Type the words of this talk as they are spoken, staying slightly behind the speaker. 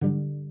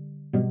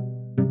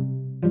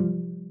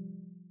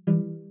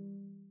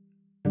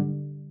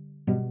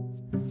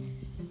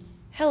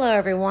Hello,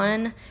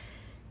 everyone.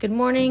 Good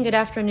morning, good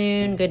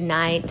afternoon, good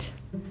night.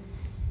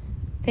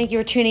 Thank you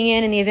for tuning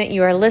in the event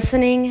you are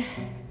listening.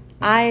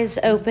 Eyes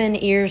open,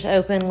 ears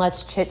open.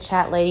 Let's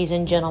chit-chat, ladies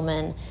and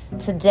gentlemen.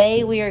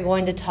 Today, we are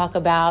going to talk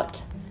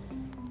about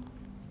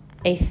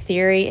a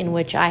theory in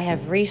which I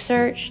have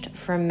researched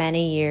for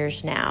many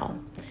years now.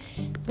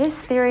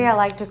 This theory I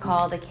like to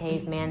call the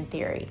caveman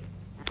theory.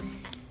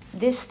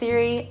 This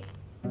theory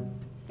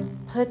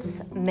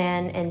puts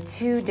men in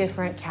two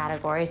different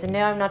categories. And no,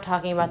 I'm not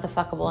talking about the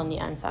fuckable and the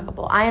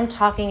unfuckable. I am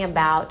talking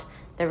about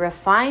the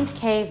refined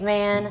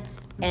caveman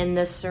and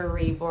the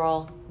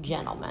cerebral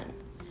gentleman.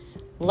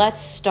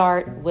 Let's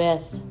start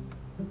with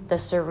the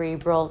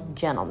cerebral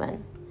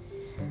gentleman.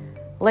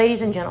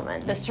 Ladies and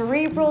gentlemen, the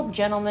cerebral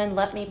gentleman,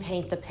 let me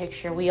paint the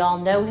picture. We all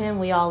know him.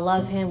 We all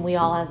love him. We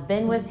all have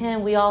been with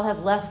him. We all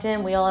have left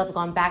him. We all have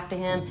gone back to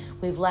him.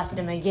 We've left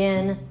him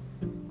again.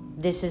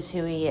 This is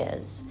who he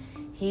is.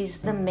 He's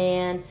the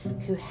man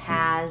who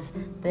has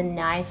the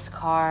nice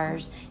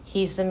cars.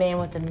 He's the man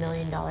with the $1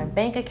 million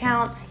bank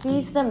accounts.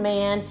 He's the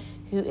man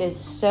who is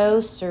so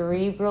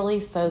cerebrally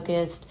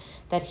focused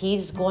that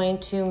he's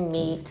going to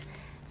meet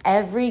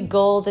every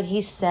goal that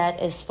he set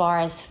as far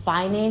as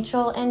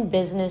financial and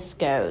business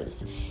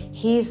goes.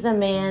 He's the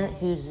man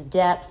whose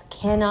depth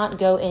cannot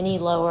go any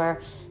lower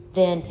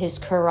than his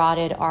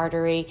carotid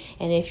artery.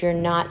 And if you're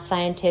not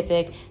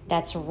scientific,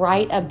 that's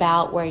right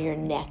about where your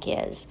neck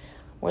is,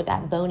 where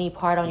that bony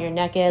part on your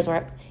neck is,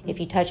 or if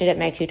you touch it, it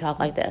makes you talk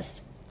like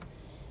this.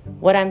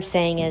 What I'm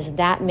saying is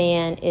that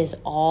man is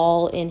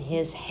all in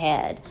his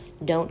head.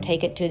 Don't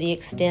take it to the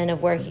extent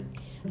of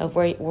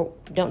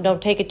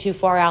don't take it too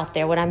far out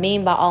there. What I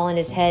mean by all in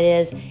his head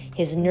is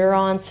his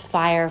neurons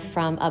fire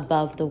from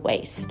above the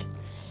waist.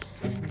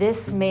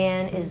 This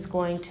man is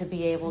going to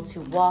be able to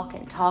walk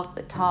and talk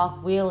the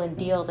talk, wheel and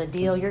deal the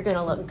deal. You're going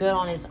to look good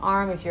on his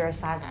arm if you're a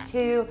size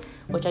 2,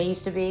 which I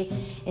used to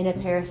be, in a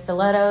pair of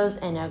stilettos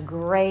and a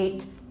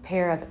great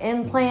pair of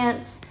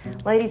implants.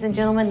 Ladies and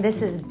gentlemen,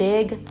 this is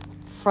Big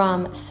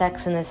from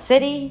Sex and the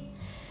City.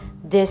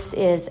 This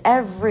is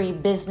every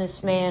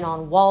businessman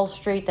on Wall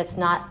Street that's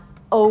not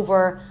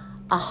over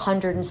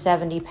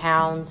 170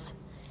 pounds.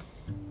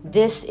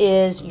 This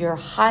is your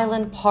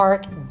Highland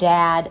Park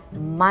dad,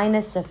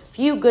 minus a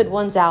few good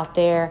ones out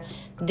there.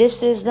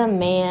 This is the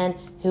man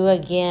who,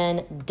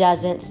 again,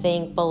 doesn't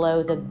think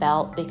below the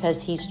belt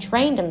because he's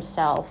trained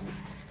himself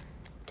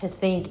to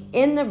think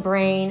in the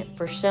brain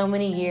for so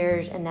many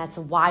years, and that's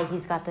why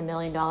he's got the $1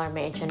 million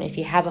mansion. If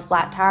you have a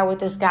flat tire with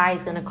this guy,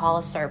 he's going to call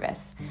a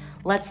service.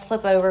 Let's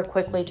flip over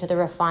quickly to the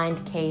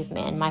refined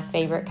caveman, my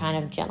favorite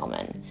kind of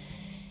gentleman,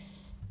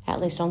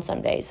 at least on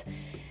some days.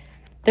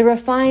 The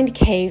refined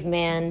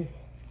caveman,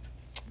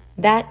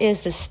 that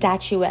is the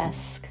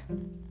statuesque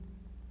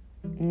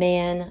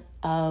man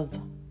of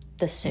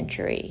the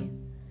century.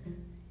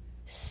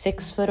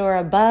 6 foot or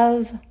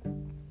above,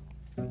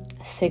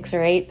 6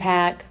 or 8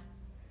 pack,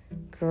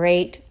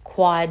 great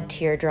quad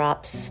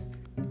teardrops,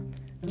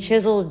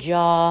 chiseled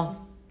jaw,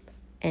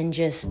 and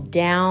just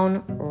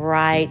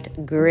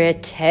downright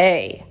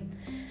gritty.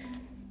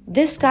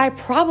 This guy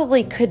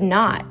probably could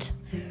not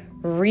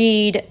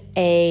read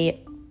a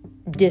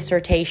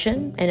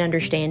dissertation and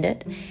understand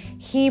it.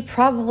 He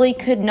probably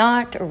could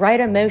not write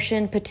a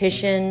motion,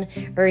 petition,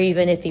 or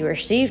even if he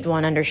received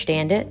one,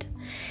 understand it.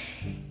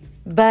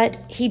 But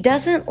he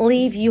doesn't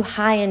leave you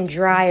high and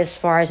dry as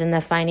far as in the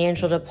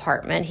financial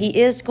department.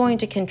 He is going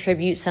to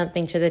contribute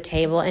something to the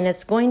table, and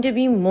it's going to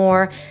be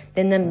more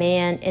than the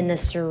man in the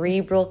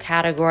cerebral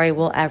category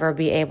will ever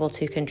be able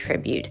to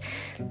contribute.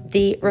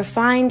 The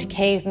refined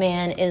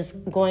caveman is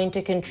going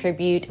to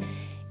contribute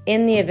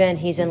in the event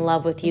he's in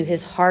love with you,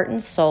 his heart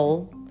and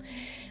soul.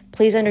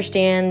 Please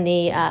understand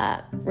the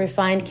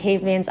refined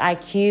caveman's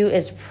IQ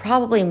is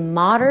probably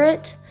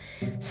moderate.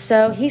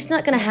 So he's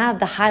not going to have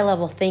the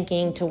high-level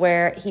thinking to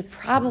where he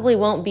probably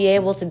won't be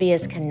able to be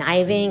as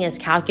conniving, as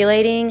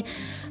calculating.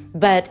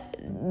 But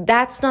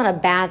that's not a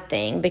bad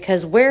thing,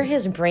 because where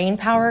his brain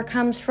power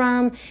comes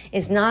from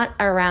is not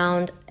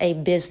around a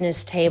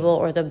business table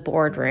or the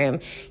boardroom.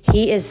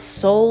 He is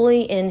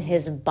solely in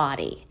his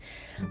body.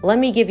 Let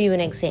me give you an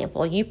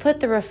example. You put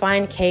the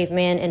refined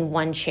caveman in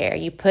one chair.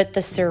 You put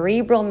the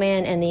cerebral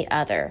man in the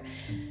other,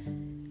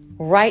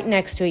 right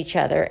next to each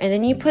other. And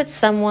then you put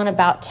someone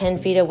about 10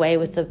 feet away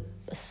with a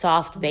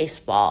soft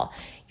baseball.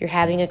 You're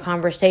having a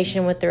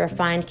conversation with the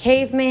refined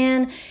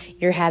caveman.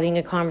 You're having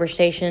a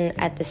conversation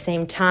at the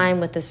same time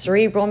with the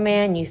cerebral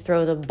man. You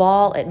throw the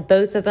ball at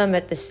both of them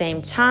at the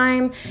same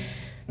time.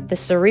 The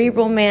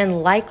cerebral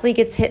man likely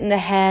gets hit in the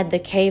head. The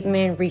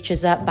caveman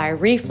reaches up by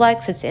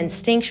reflex. It's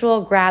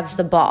instinctual, grabs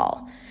the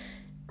ball.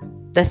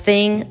 The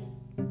thing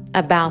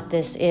about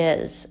this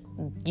is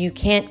you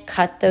can't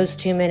cut those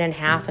two men in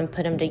half and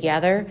put them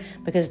together,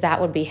 because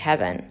that would be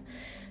heaven.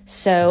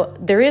 So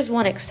there is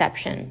one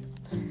exception.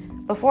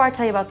 Before I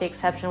tell you about the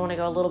exception, I want to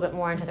go a little bit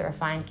more into the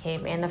refined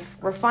caveman. The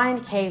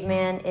refined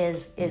caveman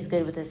is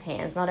good with his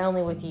hands, not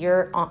only with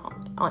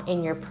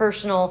in your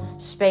personal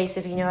space,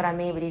 if you know what I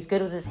mean, but he's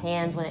good with his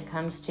hands when it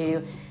comes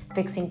to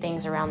fixing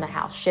things around the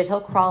house. Shit,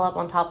 he'll crawl up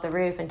on top of the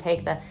roof and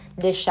take the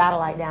dish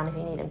satellite down if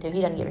you need him to.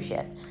 He doesn't give a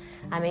shit.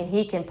 I mean,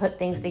 he can put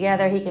things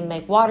together. He can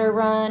make water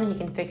run. He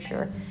can fix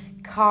your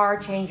car,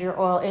 change your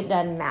oil. It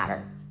doesn't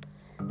matter.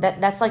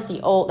 That's like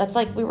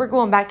we were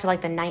going back to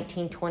like the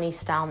 1920s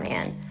style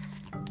man,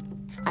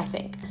 I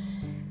think.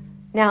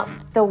 Now,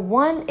 the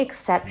one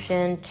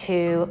exception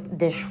to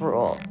this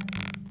rule,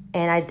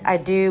 and I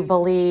do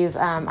believe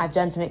I've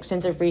done some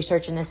extensive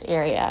research in this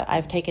area.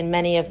 I've taken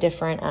many of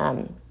different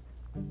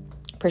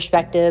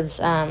perspectives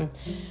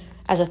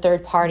as a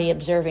third party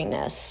observing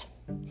this,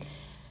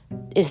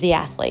 is the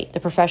athlete, the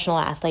professional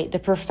athlete. The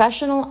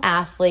professional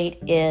athlete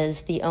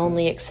is the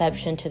only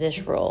exception to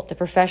this rule. The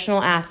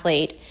professional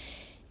athlete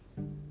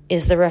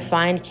is the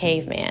refined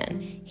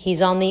caveman.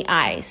 He's on the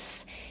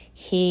ice.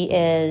 He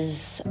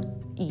is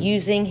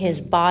using his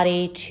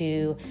body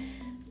to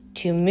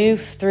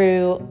move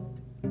through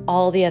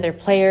all the other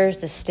players,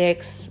 the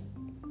sticks,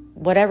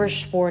 whatever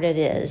sport it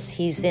is.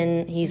 He's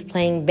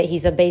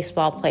a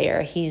baseball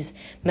player. He's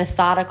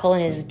methodical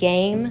in his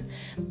game,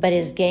 but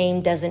his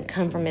game doesn't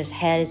come from his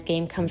head. His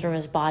game comes from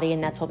his body,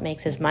 and that's what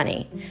makes his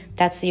money.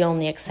 That's the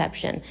only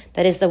exception.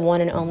 That is the one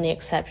and only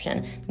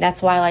exception.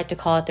 That's why I like to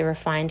call it the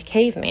refined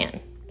caveman,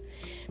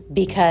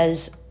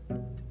 because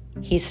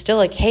he's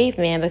still a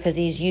caveman because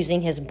he's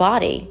using his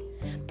body,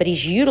 but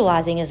he's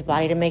utilizing his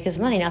body to make his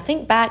money. Now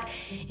think back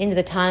into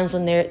the times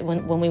when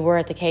we were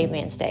at the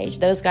caveman stage.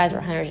 Those guys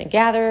were hunters and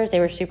gatherers. They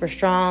were super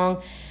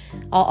strong,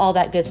 all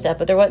that good stuff,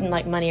 but there wasn't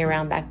like money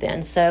around back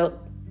then. So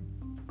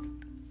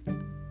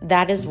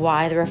that is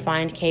why the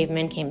refined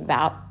caveman came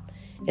about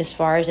as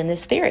far as in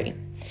this theory.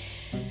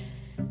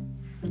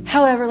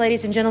 However,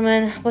 ladies and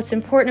gentlemen, what's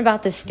important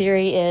about this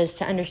theory is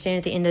to understand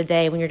at the end of the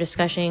day when you're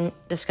discussing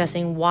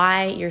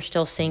why you're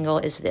still single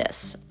is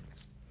this.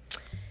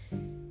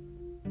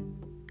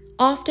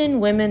 Often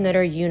women that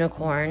are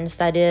unicorns,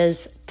 that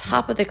is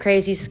top of the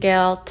crazy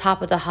scale,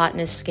 top of the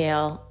hotness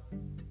scale,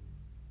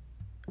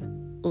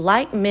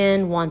 like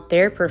men want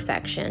their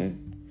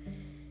perfection,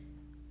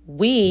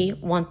 we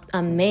want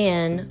a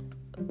man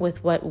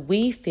with what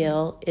we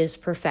feel is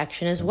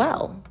perfection as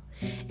well.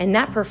 And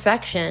that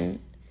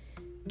perfection,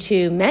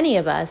 to many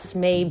of us,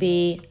 may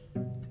be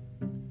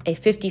a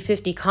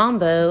 50-50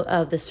 combo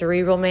of the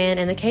cerebral man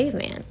and the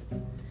caveman.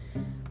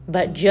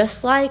 But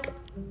just like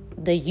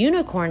the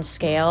unicorn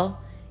scale,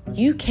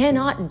 you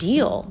cannot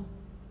deal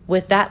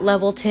with that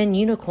level 10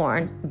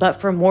 unicorn but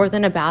for more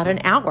than about an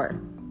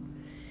hour.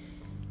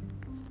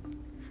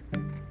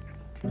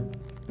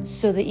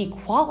 So the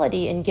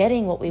equality in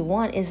getting what we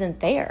want isn't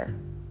there.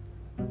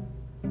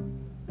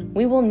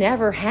 We will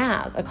never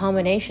have a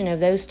combination of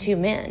those two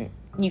men.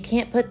 You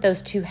can't put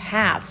those two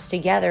halves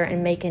together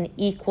and make an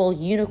equal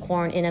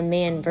unicorn in a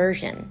man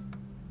version.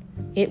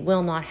 It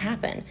will not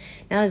happen.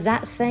 Now, is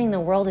that saying the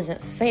world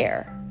isn't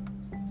fair?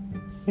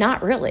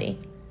 Not really.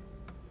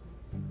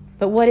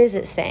 But what is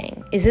it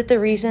saying? Is it the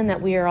reason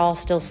that we are all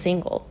still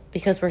single?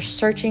 Because we're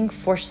searching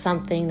for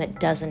something that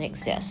doesn't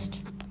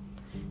exist.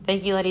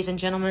 Thank you, ladies and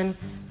gentlemen.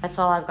 That's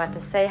all I've got to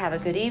say. Have a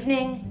good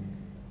evening.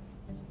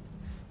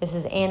 This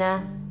is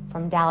Anna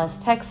from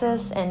Dallas,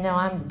 Texas. And no,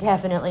 I'm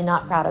definitely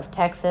not proud of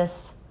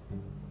Texas.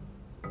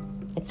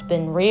 It's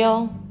been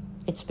real.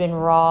 It's been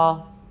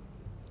raw.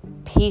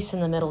 Peace in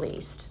the Middle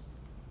East.